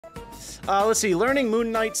Let's see. Learning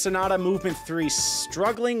Moonlight Sonata Movement 3.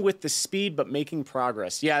 Struggling with the speed, but making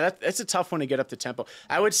progress. Yeah, that's a tough one to get up to tempo.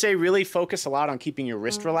 I would say really focus a lot on keeping your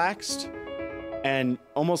wrist relaxed and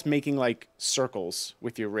almost making like circles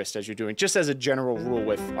with your wrist as you're doing, just as a general rule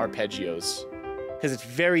with arpeggios. Because it's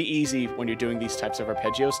very easy when you're doing these types of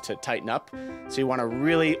arpeggios to tighten up. So you want to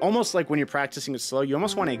really, almost like when you're practicing it slow, you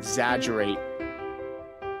almost want to exaggerate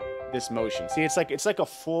this motion. See, it's like a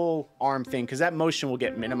full arm thing, because that motion will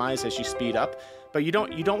get minimized as you speed up, but you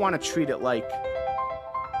don't want to treat it like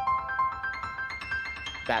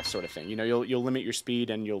that sort of thing. You know, you'll limit your speed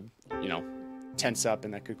and you'll, you know, tense up,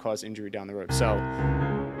 and that could cause injury down the road. So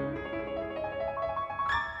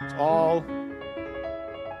it's all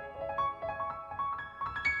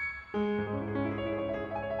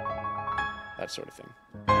that sort of thing.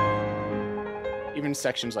 Even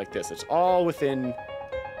sections like this, it's all within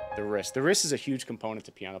the wrist. The wrist is a huge component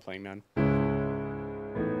to piano playing, man.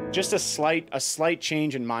 Just a slight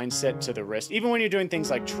change in mindset to the wrist. Even when you're doing things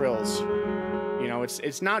like trills, you know,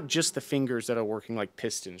 it's not just the fingers that are working like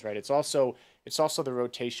pistons, right? It's also the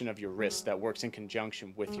rotation of your wrist that works in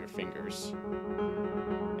conjunction with your fingers.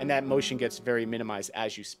 And that motion gets very minimized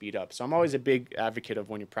as you speed up. So I'm always a big advocate of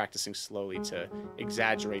when you're practicing slowly to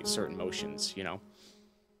exaggerate certain motions, you know?